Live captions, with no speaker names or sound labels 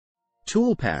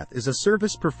Toolpath is a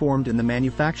service performed in the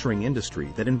manufacturing industry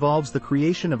that involves the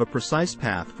creation of a precise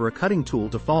path for a cutting tool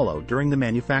to follow during the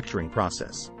manufacturing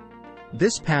process.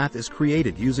 This path is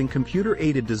created using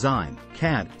computer-aided design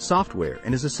 (CAD) software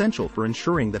and is essential for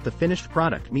ensuring that the finished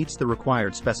product meets the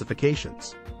required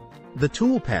specifications. The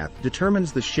toolpath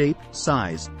determines the shape,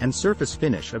 size, and surface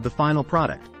finish of the final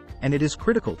product, and it is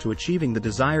critical to achieving the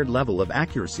desired level of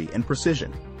accuracy and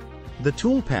precision. The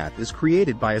toolpath is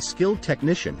created by a skilled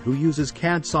technician who uses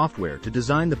CAD software to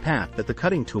design the path that the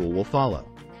cutting tool will follow.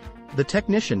 The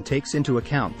technician takes into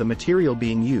account the material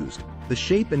being used, the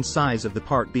shape and size of the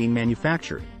part being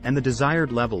manufactured, and the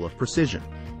desired level of precision.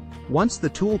 Once the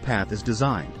toolpath is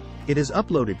designed, it is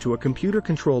uploaded to a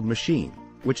computer-controlled machine,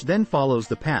 which then follows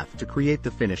the path to create the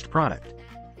finished product.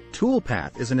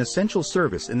 Toolpath is an essential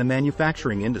service in the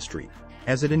manufacturing industry,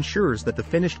 as it ensures that the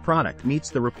finished product meets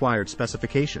the required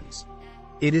specifications.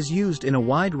 It is used in a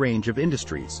wide range of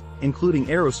industries, including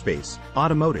aerospace,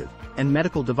 automotive, and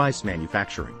medical device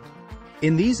manufacturing.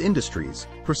 In these industries,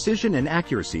 precision and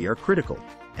accuracy are critical,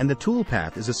 and the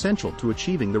toolpath is essential to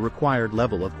achieving the required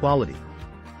level of quality.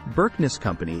 Berkness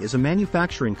Company is a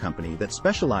manufacturing company that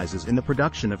specializes in the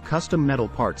production of custom metal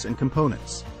parts and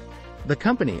components. The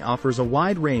company offers a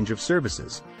wide range of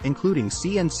services, including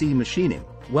CNC machining,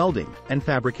 welding, and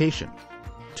fabrication.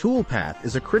 Toolpath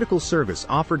is a critical service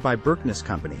offered by Berkness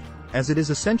Company, as it is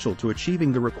essential to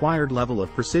achieving the required level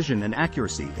of precision and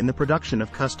accuracy in the production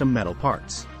of custom metal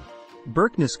parts.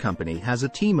 Berkness Company has a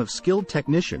team of skilled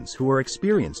technicians who are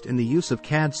experienced in the use of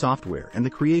CAD software and the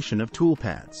creation of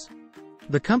toolpaths.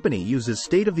 The company uses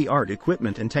state-of-the-art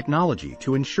equipment and technology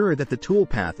to ensure that the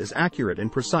toolpath is accurate and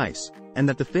precise, and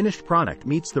that the finished product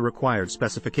meets the required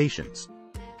specifications.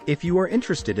 If you are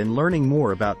interested in learning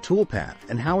more about Toolpath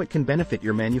and how it can benefit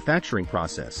your manufacturing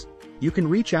process, you can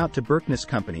reach out to Berkness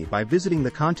Company by visiting the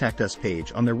Contact Us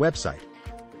page on their website.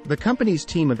 The company's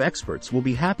team of experts will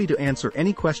be happy to answer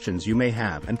any questions you may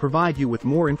have and provide you with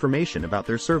more information about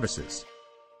their services.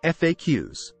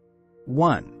 FAQs.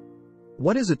 1.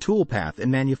 What is a toolpath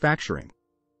in manufacturing?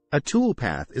 A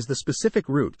toolpath is the specific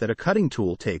route that a cutting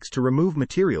tool takes to remove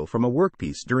material from a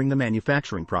workpiece during the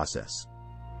manufacturing process.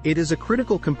 It is a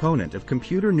critical component of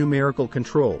computer numerical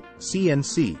control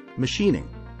 (CNC) machining,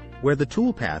 where the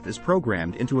toolpath is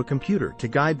programmed into a computer to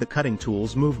guide the cutting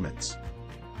tool's movements.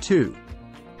 2.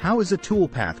 How is a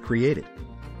toolpath created?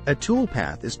 A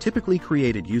toolpath is typically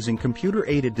created using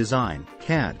computer-aided design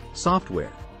 (CAD)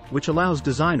 software, which allows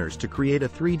designers to create a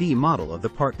 3D model of the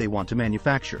part they want to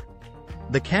manufacture.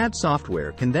 The CAD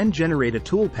software can then generate a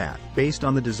toolpath based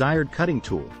on the desired cutting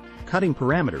tool, cutting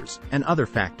parameters, and other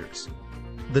factors.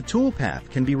 The toolpath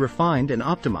can be refined and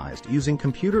optimized using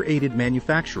computer-aided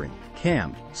manufacturing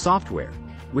 (CAM) software,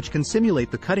 which can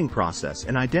simulate the cutting process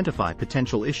and identify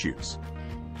potential issues.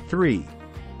 3.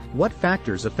 What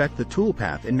factors affect the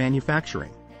toolpath in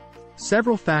manufacturing?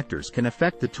 Several factors can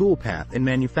affect the toolpath in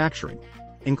manufacturing,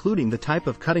 including the type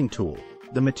of cutting tool,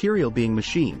 the material being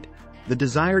machined, the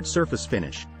desired surface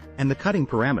finish, and the cutting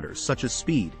parameters such as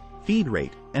speed, feed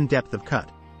rate, and depth of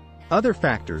cut. Other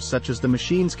factors such as the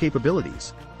machine's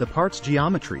capabilities, the part's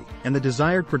geometry, and the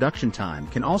desired production time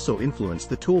can also influence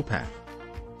the toolpath.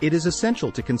 It is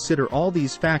essential to consider all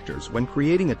these factors when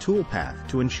creating a toolpath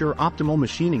to ensure optimal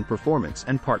machining performance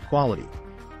and part quality.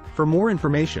 For more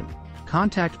information,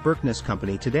 contact Berkness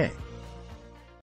Company today.